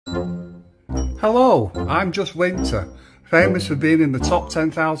Hello, I'm Just Winter, famous for being in the top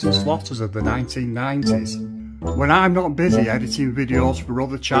 10,000 slotters of the 1990s. When I'm not busy editing videos for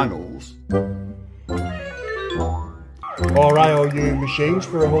other channels, or IOU machines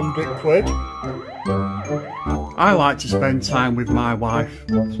for £100, I like to spend time with my wife,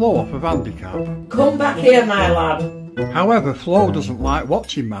 Flo off of Handicap. Come back here, my lad. However, Flo doesn't like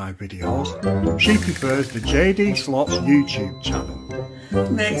watching my videos. She prefers the JD Slots YouTube channel.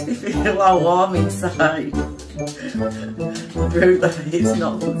 Makes me feel all warm inside. Prove that it's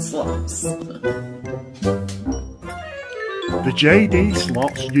not the slots. The JD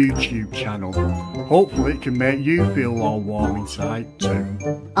Slots YouTube channel. Hopefully it can make you feel all warm inside too.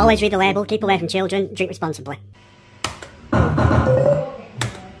 Always read the label, keep away from children, drink responsibly.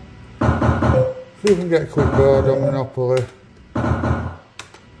 See if we can get a quick board on Monopoly.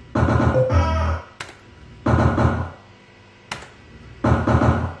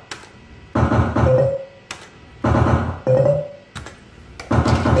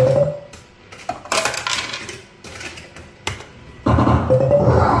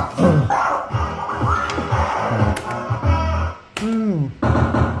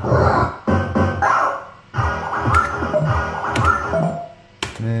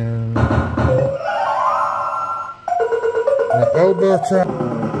 Elbow tap.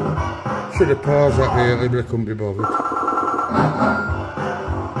 Should have paused that really, but I couldn't be bothered.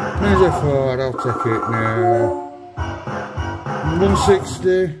 Here's a 4, I'll take it now.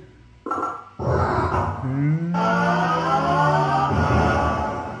 160.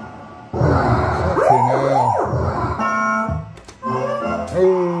 Fucking hell.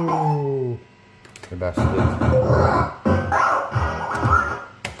 Oh, the bastard.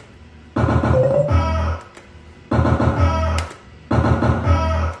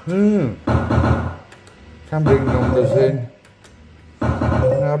 Can bring numbers in.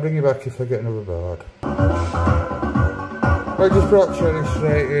 I'll bring you back if I get another board. I just brought Cherry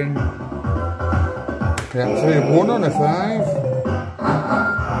straight in. Yeah, actually 1 on a 5.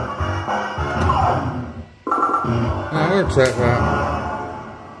 I'm going to take that.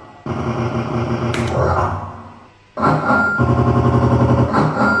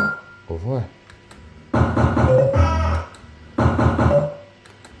 Lovely.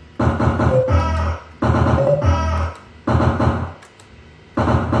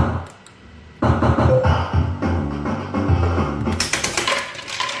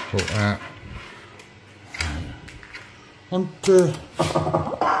 Put that onto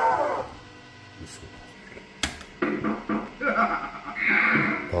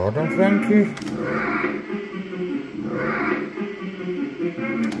pardon, Frankie.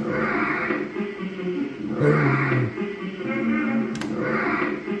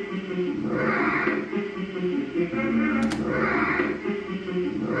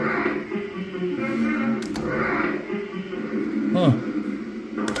 Huh.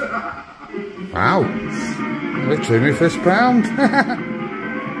 Wow, literally my first pound.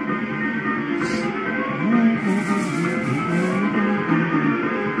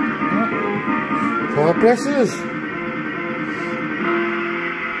 4 places.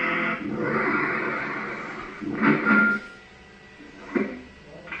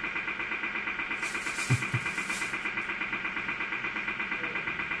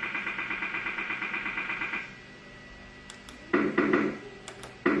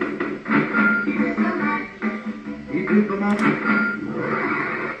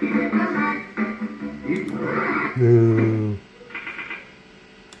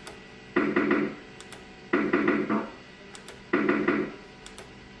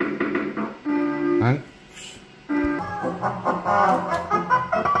 Thanks.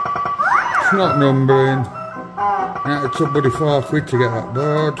 It's not numbering. Yeah, it took buddy £4 to get that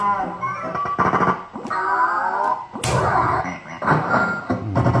board.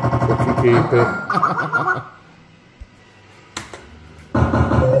 Fucking keep it.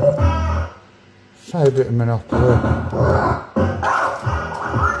 Say a bit of Monopoly.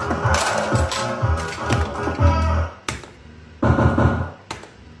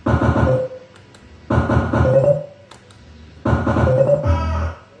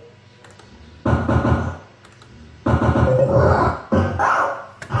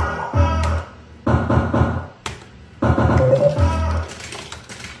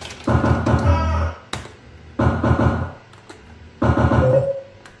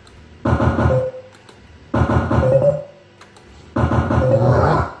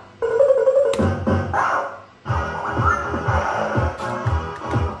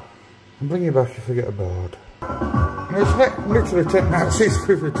 Bring you back if I get a board. It's like literally take that 6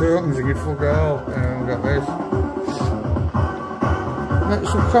 50 tokens and you fuck it all. I've got this.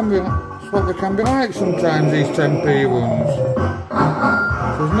 That's what they can be like sometimes, these 10p ones.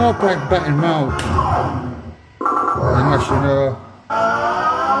 There's no point betting them out. Unless you know.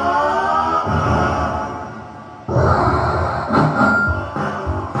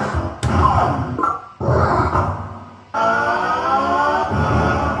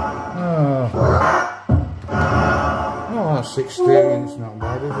 Oh, that's 16, it's not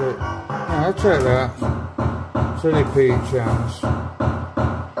bad, is it? Yeah, I'll take that. 30p chance.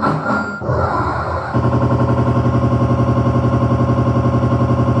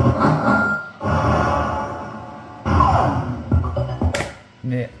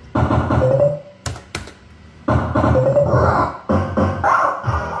 Yeah.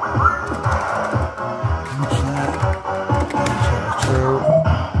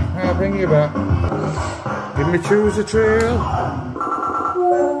 I'll bring you back. Give me choose a trail.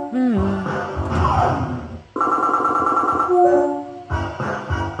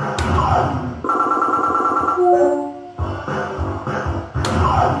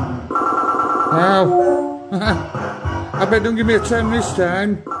 Now, I bet don't give me a 10 this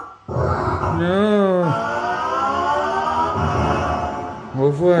time. No.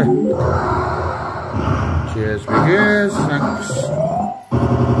 Hopefully. Cheers, beggars. Thanks.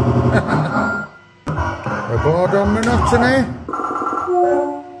 We're bored on monotony.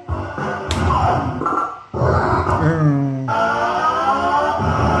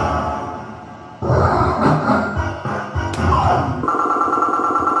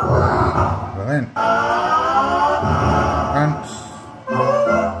 Brilliant. Thanks.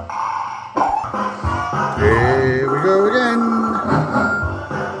 Here we go again.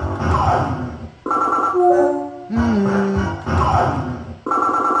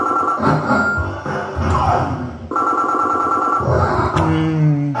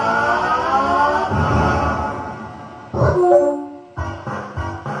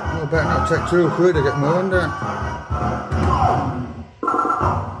 I better not take £2 to get more under.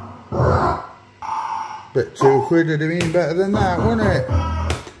 Bet £2 would have been better than that, wouldn't it?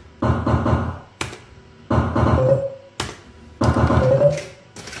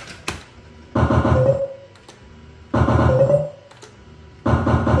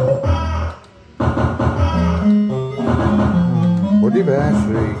 Woody Bear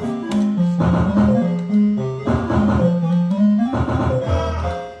Street.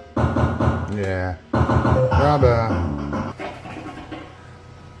 Yeah. Rubber.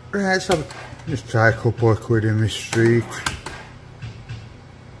 Right, let's just try a couple of quid in this streak.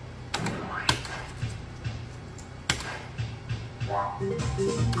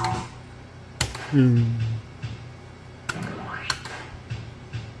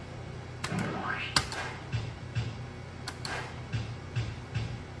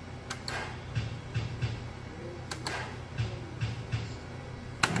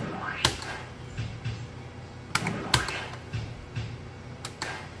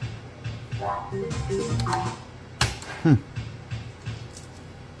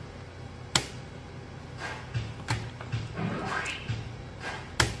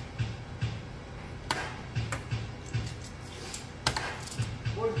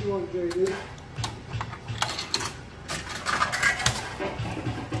 What do you want, JD?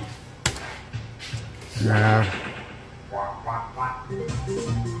 Yeah.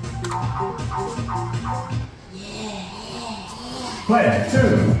 Player 2.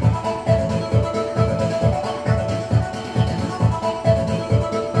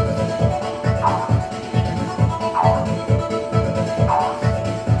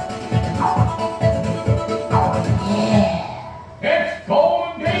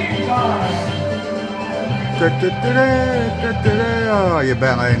 Oh, you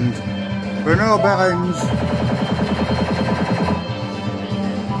bellend. We're no bellends.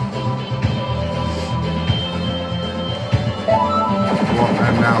 What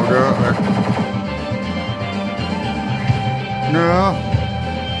then now, don't we? No.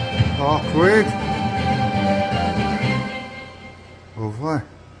 £4. Lovely.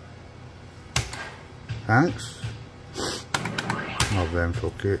 Thanks. Oh, then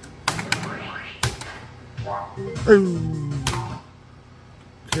fuck it. Ooh.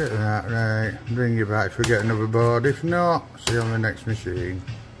 Get that right, bring you back for get another board. If not, see you on the next machine.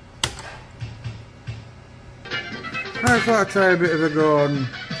 I thought I'd try a bit of a go on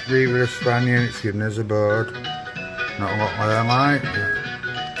Viva Spaniard. It's given us a board. Not a lot more than I like.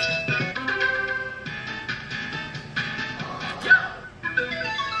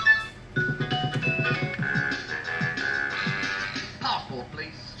 Passport,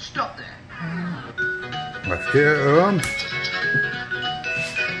 please. Stop there. Left it at home.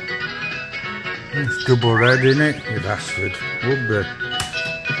 It's double red, innit, you bastard. Would be.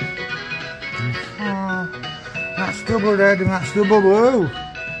 double red and that's double blue.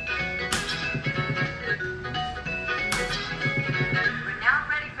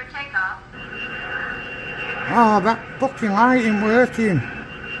 Oh, that fucking light ain't working.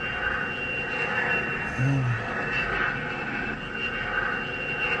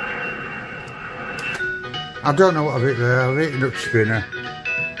 I don't know what I've hit there. I've hit a spinner.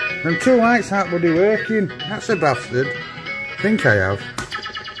 Them two lights aren't bloody working. That's a bastard. I think I have.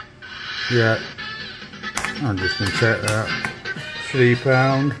 Yeah. I'm just going to take that.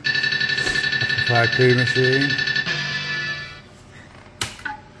 £3. 5p machine.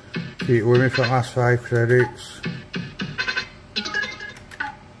 Keep with me for the last 5 credits.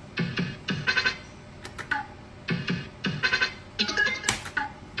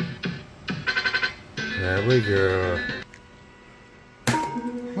 There we go.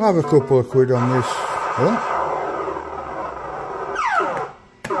 I'll have a couple of quid on this. Oh.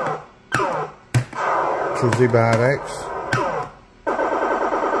 Fuzzy Bar X.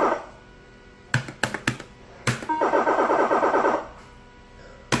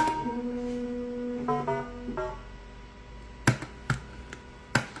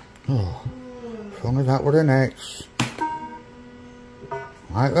 Oh, if only that were an X.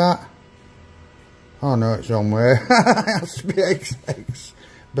 Like that. Oh no, it's on way. It has to be XX.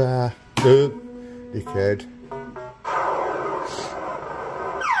 Bar. Dickhead.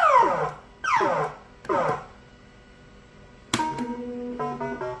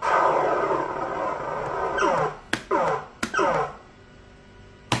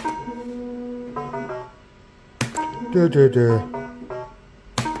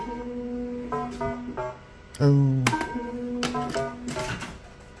 Oh.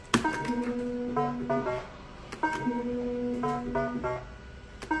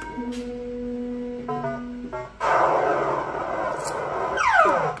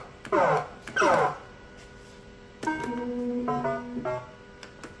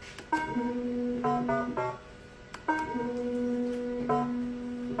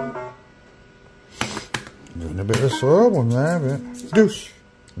 Doing a bit of a slow one there, but douche.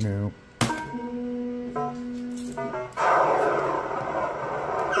 No.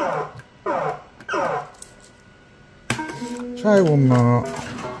 Try one more.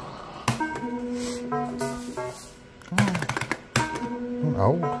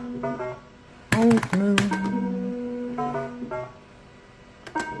 Oh. Oh no.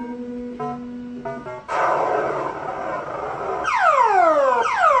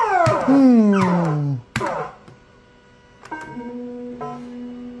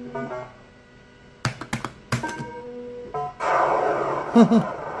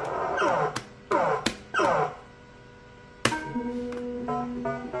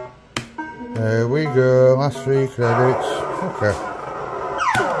 There we go, last 3 credits. Okay.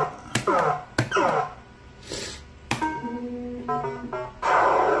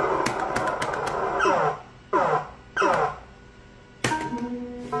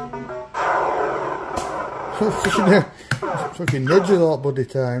 Fucking nudge a lot bloody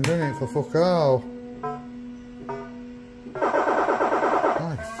time, doesn't it, for fuck all?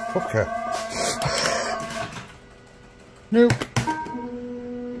 Oh, fucker. Nope.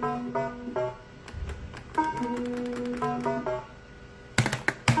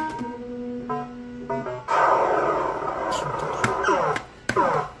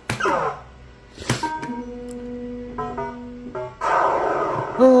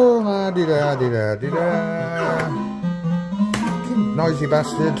 Oh, la-di-da-di-da-di-da. Noisy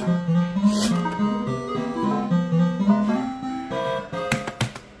bastard.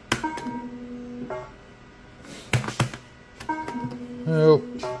 Oh.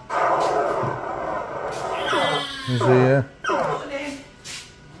 He's here.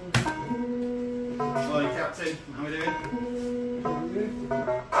 Hi, Captain. How are we doing?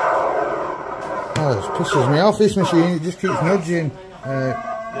 Oh, this pisses me off, this machine. It just keeps nudging.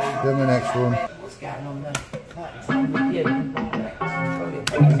 Then the next one. What's going on there? That's with you. I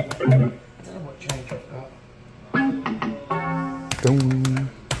don't know what change I've got. Boom.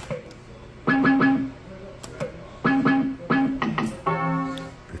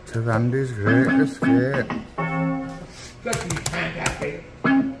 Bit of Andy's Great Escape.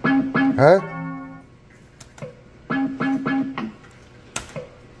 Huh?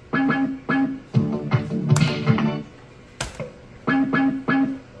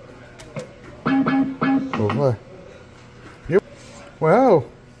 Lovely. Yep. Well,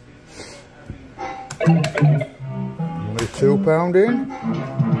 only £2 in.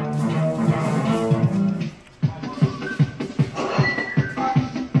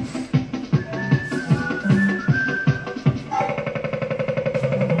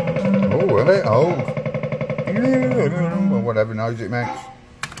 Oh, will it? Oh, or whatever noise it makes.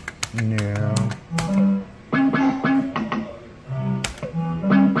 No.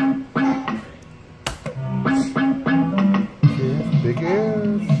 Big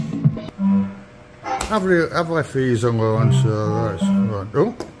ears. I've left these on loan, so that's fun.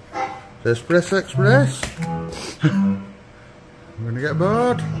 Oh, Express. I'm gonna get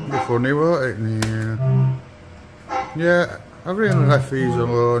bored. It'll be funny, won't it? Yeah, I've really left these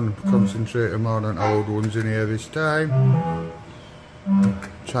alone. Concentrating more on old ones in here this time.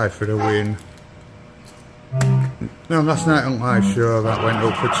 Try for the win. No, last night on my show that went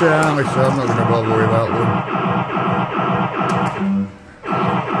up for Charlie, so I'm not gonna bother with that one.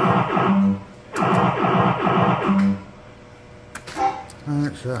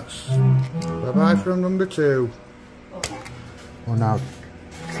 Right, so that's bye bye from number 2. Well, now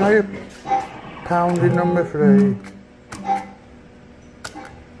try a pounding number 3.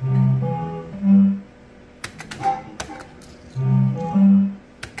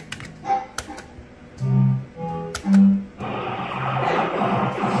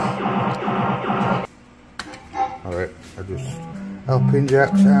 Alright, I'm just helping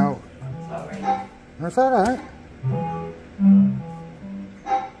Jax out. Sorry. That's alright.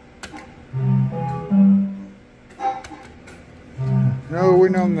 No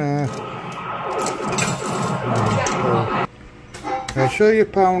win on there. I'll show you a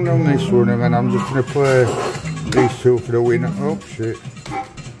pound on this one and then I'm just going to play these 2 for the win. Oh shit.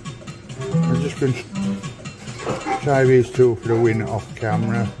 I'm just going to try these 2 for the win off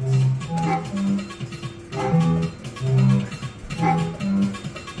camera.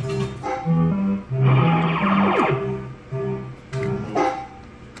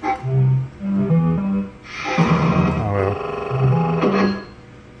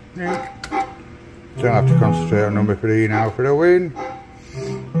 Don't have to concentrate on number 3 now for the win.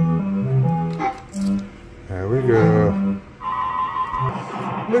 There we go.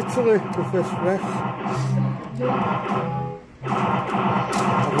 Literally the first best.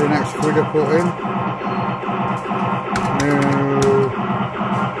 Have the next quid I put in. No.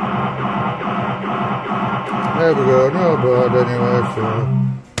 There we go, no board anyway, so.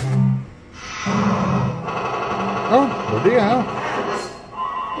 Oh, bloody hell.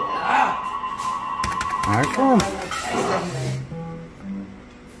 Nice one.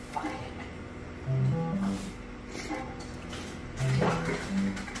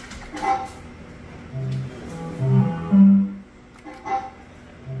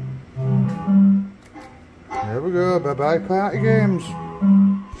 There we go, bye bye party games.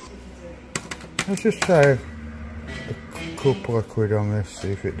 Let's just try a couple of quid on this, see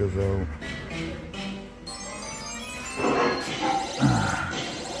if it does out.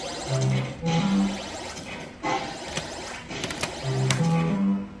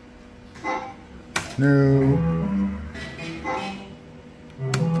 No.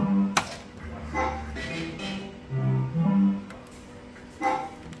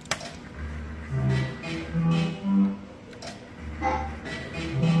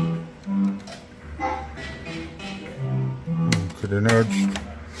 Could have nudged.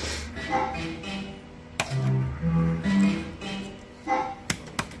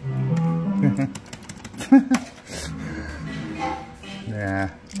 Yeah.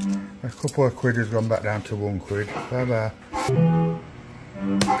 A couple of quid has gone back down to 1 quid. Bye bye.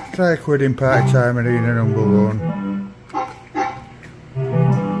 Try a quid in party time arena number 1.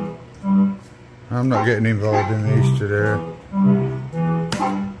 I'm not getting involved in these today.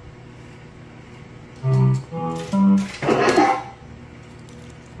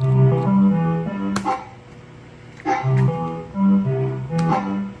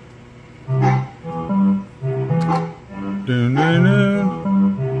 Dun, dun, dun.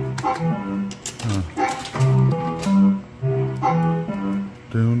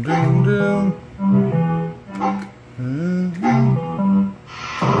 Doom, doom, doom.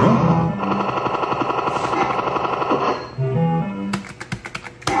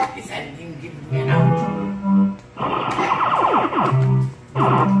 Is anything giving me an out?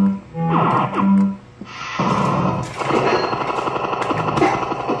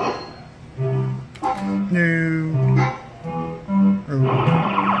 No. Oh.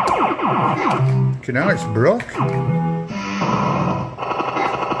 Okay, now it's broke.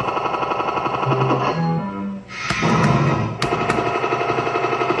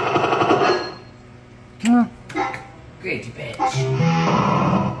 Greedy bitch.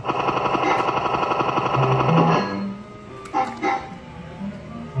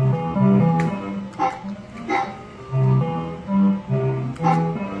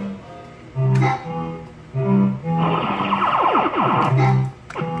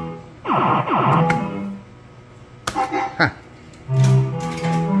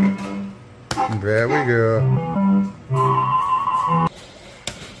 There we go. I'm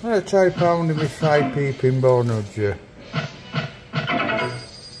going to try pounding with 5p pinball nudger.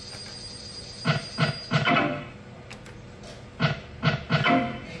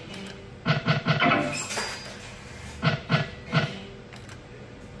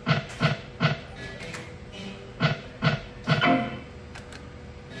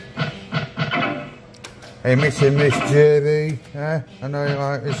 Are you missing this, JB? Eh? I know you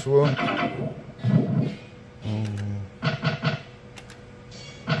like this one.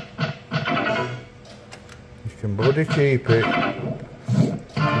 You can bloody keep it.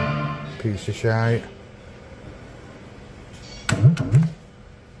 Piece of shite.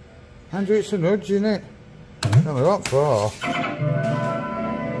 Andrew, it's a nudge, isn't it? Only what for?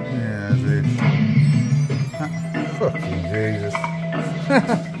 Yeah, it. Fucking Jesus.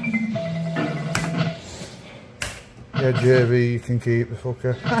 Yeah, JB, you can keep the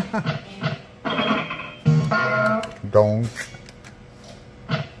fucker. Don't.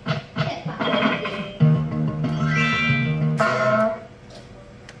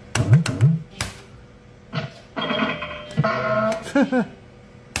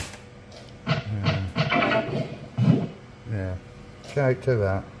 Yeah, shite to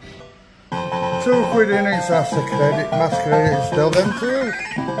that. £2 in it's Astra credit, mass credit, still them too.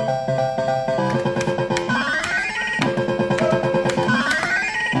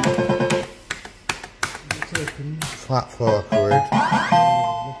 Flat £4. I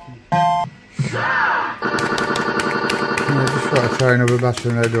just want to try another bash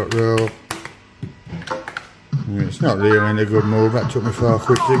and head up roll. It's not really in a good move, that took me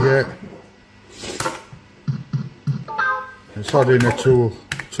 £4 to get. It's adding a two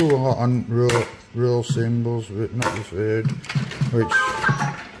lot on roll symbols, but not the third, which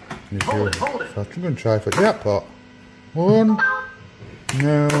is good. So I'm going to try for jackpot. 1,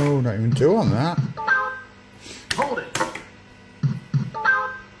 no, not even 2 on that. Hold it.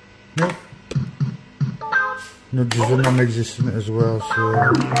 Nope. Nudges are non-existent as well,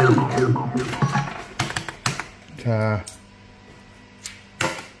 so... Car.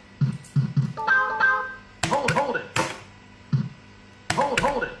 Hold it.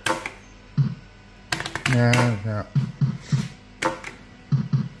 Hold it. Yeah, yeah.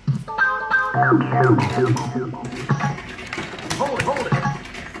 Hold it.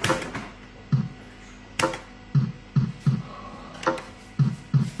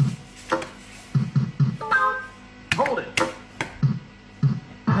 Hold it.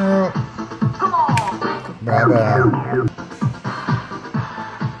 No. Bye bye.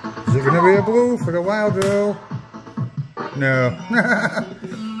 Is it going to be a blue for the wild roll? No.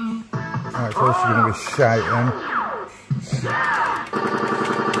 Right, so it's going to be shite then.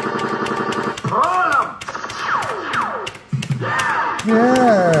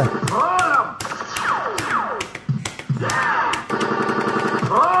 Yeah.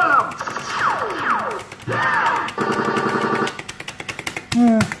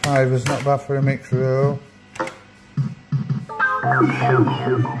 Fiver's not bad for a mix roll.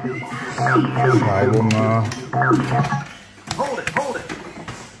 Try one more. Hold it.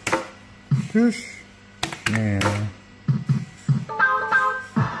 Push. Yeah.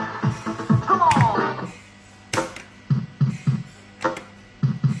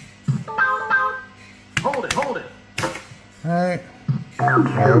 Hold it. Right.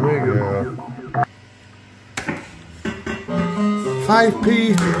 There we go.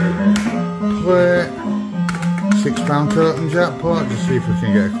 5p plate, £6 token jackpot, just see if we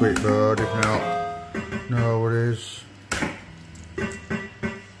can get a quick board, if not, no worries.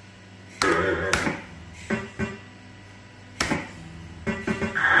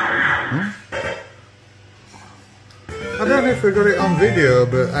 I don't know if we got it on video,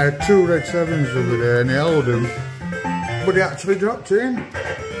 but I had 2 red 7s the other day and he held them, but he actually dropped in.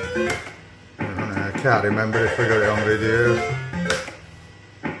 I can't remember if we got it on video.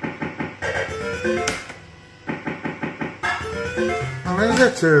 Is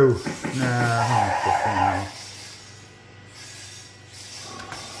there 2? Nah, fucking hell.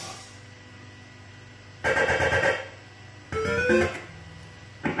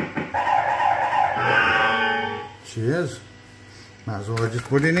 Cheers. Might as well just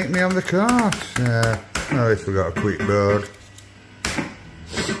bloody nick me on the cart. Oh, if we got a quick board.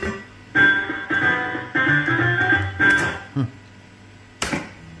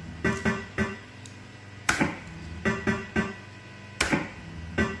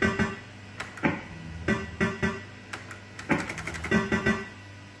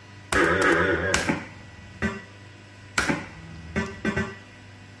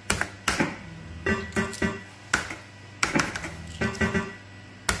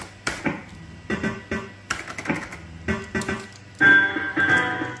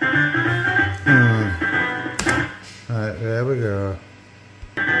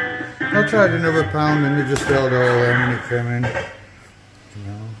 I tried another pound and they just held all there when it came in.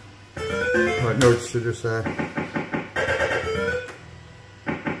 No. What notes should I say?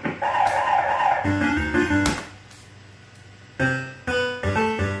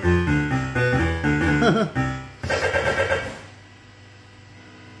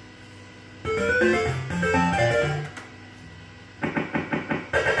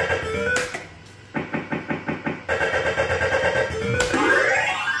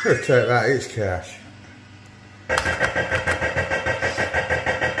 I'll take that, it's cash.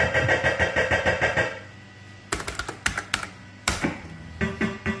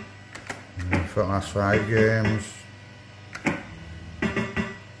 For the last 5 games.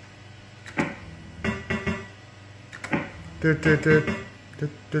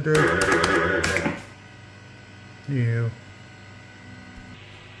 You.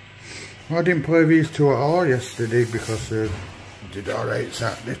 I didn't play these two at all yesterday because they did alright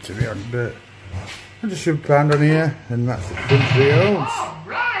Saturday, to be honest, but I just should pound on here and that's it done for the olds.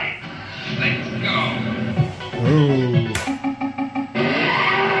 Alright, let's go. Ooh.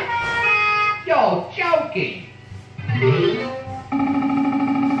 You're joking.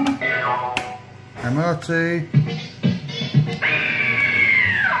 MOT.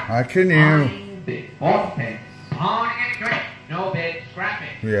 How can you? Big 1 pence. On and correct. No bid, scrap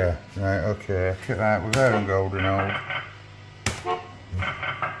it. Yeah, right, okay. Check that, we're there on golden old.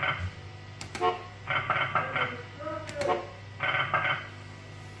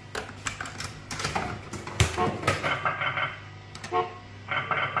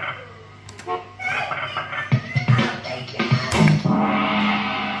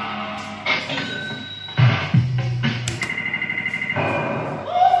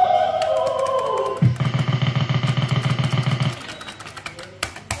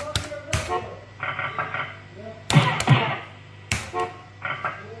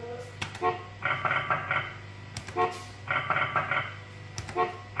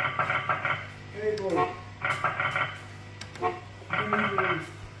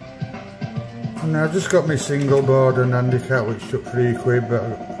 And I just got my single board and handicap which took £3, but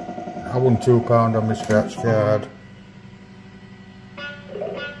I won £2 on my scratch card.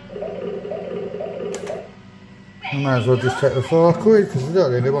 I might as well just take the £4 because I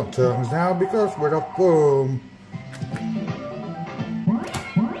don't really want tokens now because we're off home.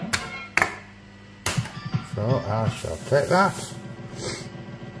 So I shall take that.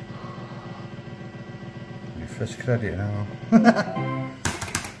 My first credit now.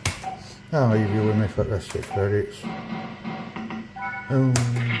 I'll leave you with me for the rest of the credits. Film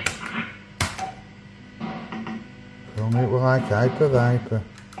it like Hyper Viper.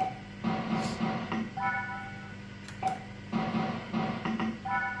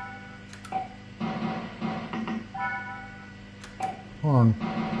 One.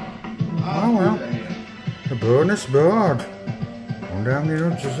 Oh well. A bonus board. I wonder how many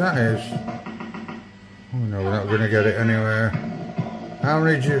nudges that is. Oh no, we're not going to get it anywhere. How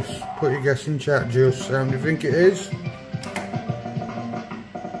many juice? Put your guess in chat, Juice. How many do you think it is?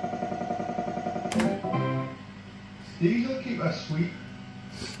 These will keep us sweet.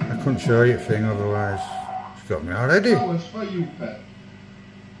 I couldn't show you a thing otherwise. It's got me already. That was for you, pet.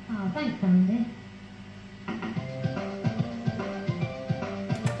 Oh, thanks, Andy.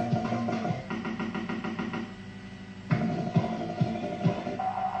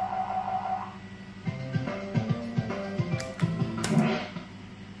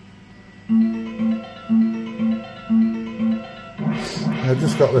 I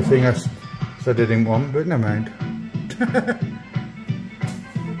just got the thing I said I didn't want, but never mind.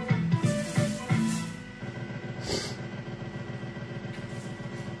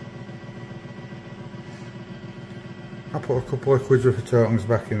 I put a couple of quids worth of tokens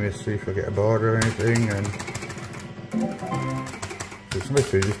back in this, see if I get a board or anything, and just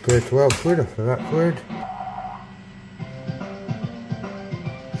literally just paid 12 quid off of that quid.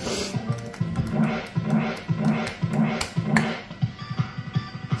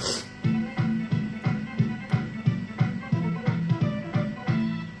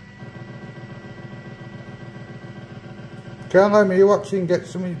 Can't let me watching get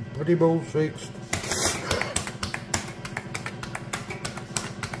some bloody balls fixed.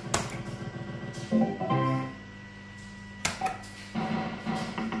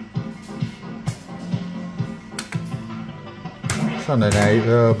 It's on an 8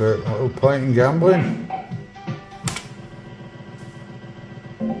 though, but what a point in gambling.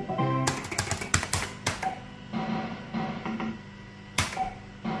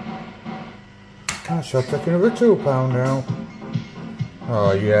 I shall take another £2 out.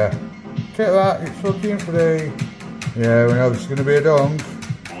 Oh yeah, take that, it's fucking free. Yeah, we know it's going to be a donk.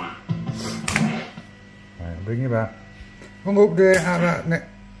 I'll bring you back. I'm going to update at that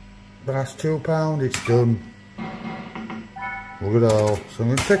the last £2, it's done. Look at all. So I'm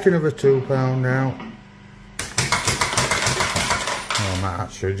going to take another £2 now. Oh, I might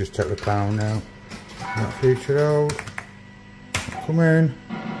actually just take the £1 now. That feature out. Come in.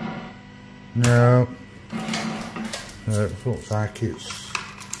 No. No, it looks like it's...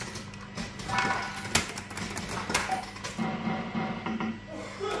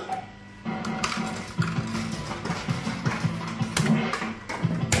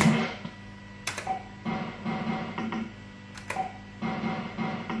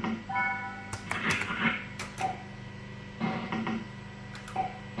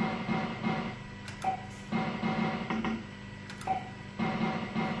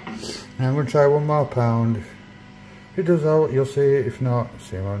 I'm going to try one more £1. If it does out, you'll see it. If not,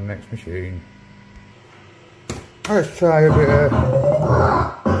 see him on the next machine. Let's try a bit of...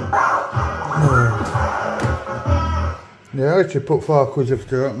 Yeah, I literally put 4 quids of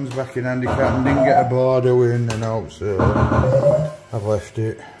tokens back in handicap and didn't get a border win and out, so I've left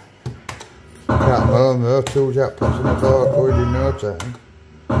it. Can't moan though, 2 jackpots and a 4 quid in no time.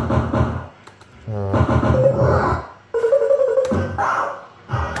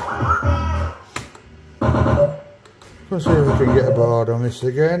 Let's see if we can get a board on this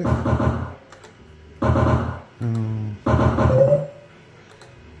again.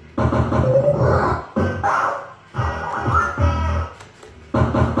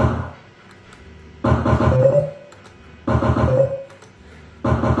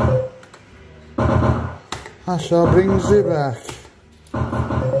 That's what brings it back.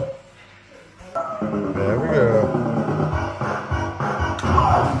 There we go.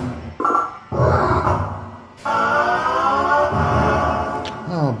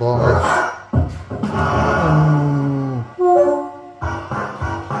 Oh, bollocks.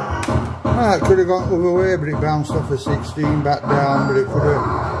 That could have gone the other way, but it bounced off a 16 back down, but it could have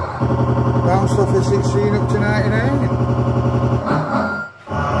bounced off a 16 up to 99.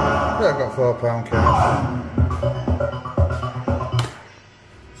 But I got £4 cash.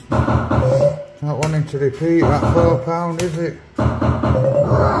 It's not wanting to repeat that £4, is it?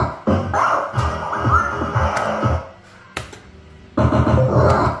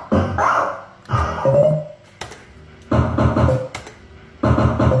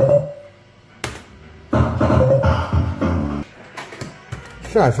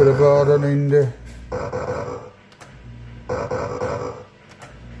 Try for the board on Indy.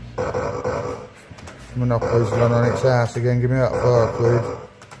 Monopoly's gone on its ass again, give me that 4 quid.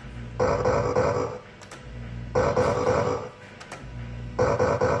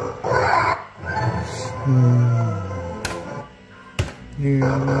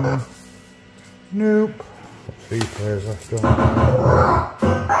 Nope. 3 players left on.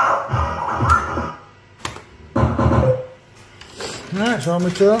 Right, so my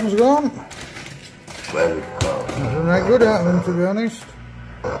tokens gone. Well, Wasn't that good at them, to be honest.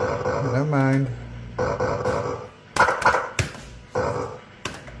 But never mind.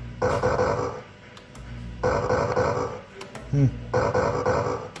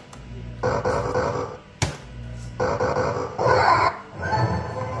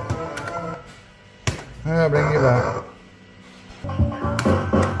 I'll bring you back.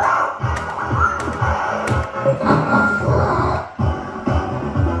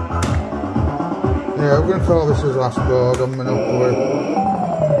 Yeah, I'm going to call this as last board on Monopoly.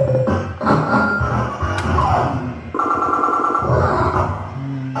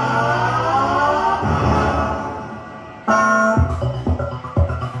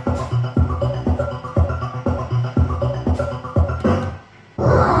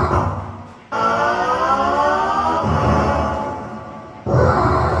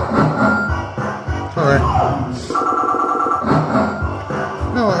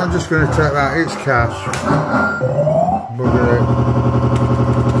 I'm just going to take that, it's cash. Bugger it.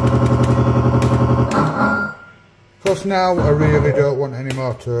 Plus now I really don't want any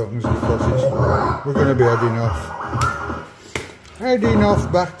more tokens because we're going to be heading off. Heading off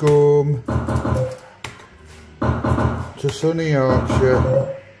back home to sunny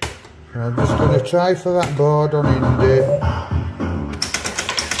Yorkshire. And I'm just going to try for that board on Indy.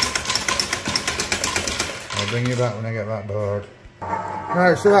 I'll bring you back when I get that board.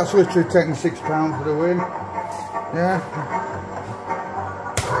 Right, so that's literally taking £6 for the win. Yeah.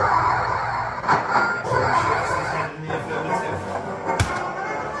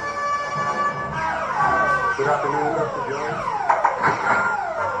 Good afternoon, Dr. Jones.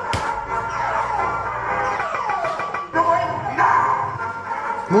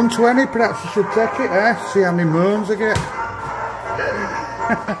 £1.20, perhaps you should take it, eh? See how many moans I get.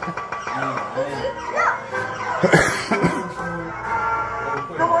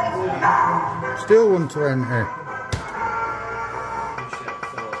 Still 120.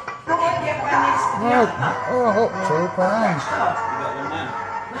 Oh, up £2.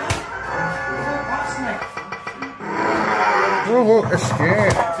 Oh, look,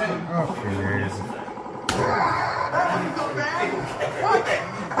 escape. Okay.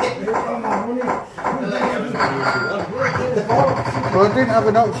 Well, I didn't have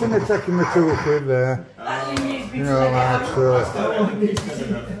an option of taking the £2 there. You know, like so.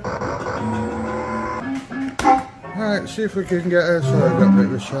 Right, see if we can get her. Sorry, I got a bit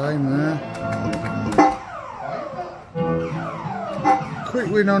of a shine there. Quick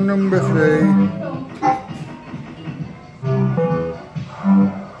win on number 3.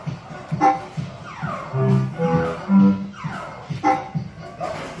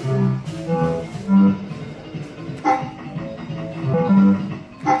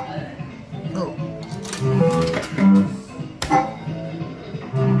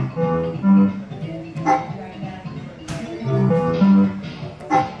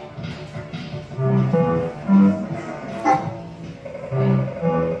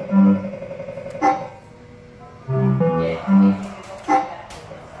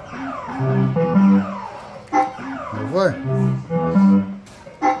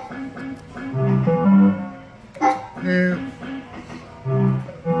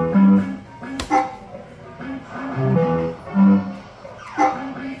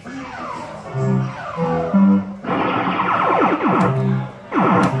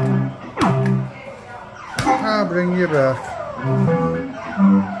 I'll bring you back.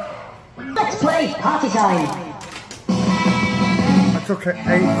 Let's play party time. I took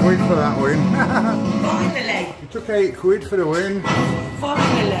 £8 for that win. Finally. You took £8 for the win.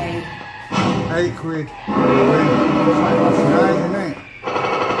 Finally. £8 for the win. It's like last night, isn't it?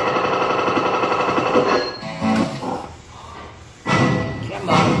 Come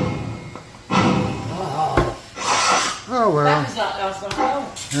on. Oh well. That was like last night.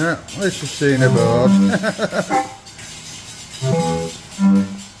 Yeah, at least you've seen a board.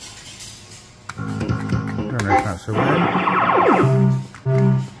 Don't know if that's a win.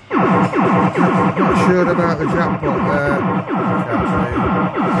 Not sure about the jackpot there.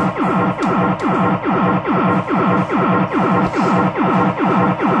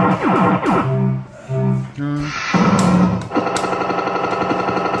 Can't see.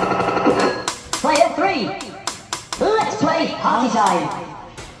 Player 3. Let's play party time.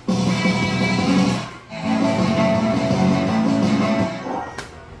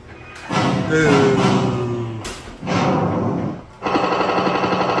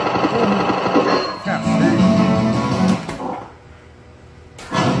 Can't see.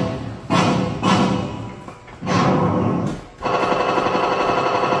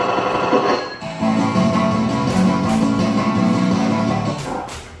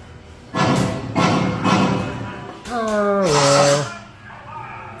 Oh well.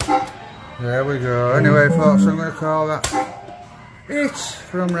 There we go. Anyway folks, I'm going to call that It's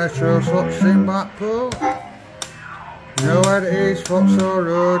from Retro Slots in Blackpool. You know where it is, Vauxhall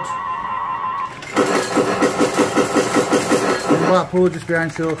Road. In Blackpool, just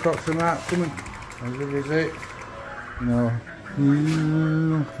behind Silcocks and that. Come and have a visit. You know.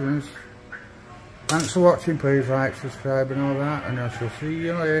 Thanks for watching, please like, subscribe and all that, and I shall see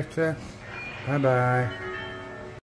you later. Bye bye.